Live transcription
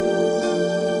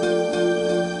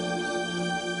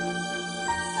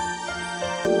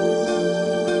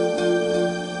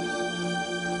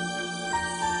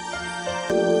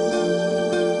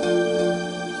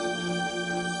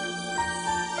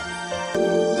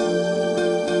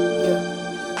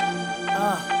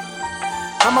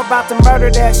I'm about to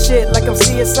murder that shit like I'm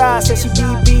CSI. Said she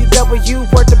BBW,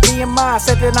 worth the BMI.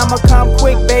 Said that I'ma come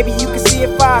quick, baby, you can see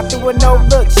it fire. Through a no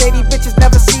look, shady bitches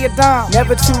never see a dime.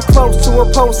 Never too close to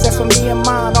a post, that's for me and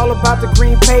mine. All about the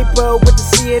green paper with the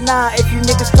CNI. If you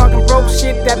niggas talking broke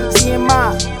shit, that be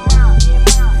TMI.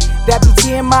 That be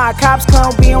TMI. Cops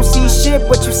come, we don't see shit,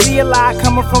 but you see a lot.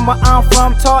 Coming from where I'm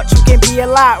from, taught you can be a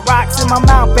lot. Rocks in my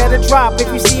mouth, better drop if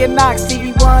you see a knock.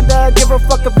 Stevie Wonder, give a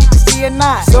fuck if you can see a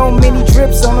knot. So many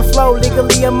drips on the flow,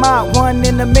 legally a mop. 1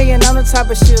 in a million, I'm the type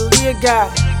of shit Leah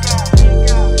got.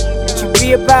 What you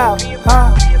be about,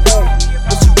 huh? Hey,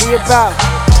 what you be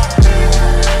about?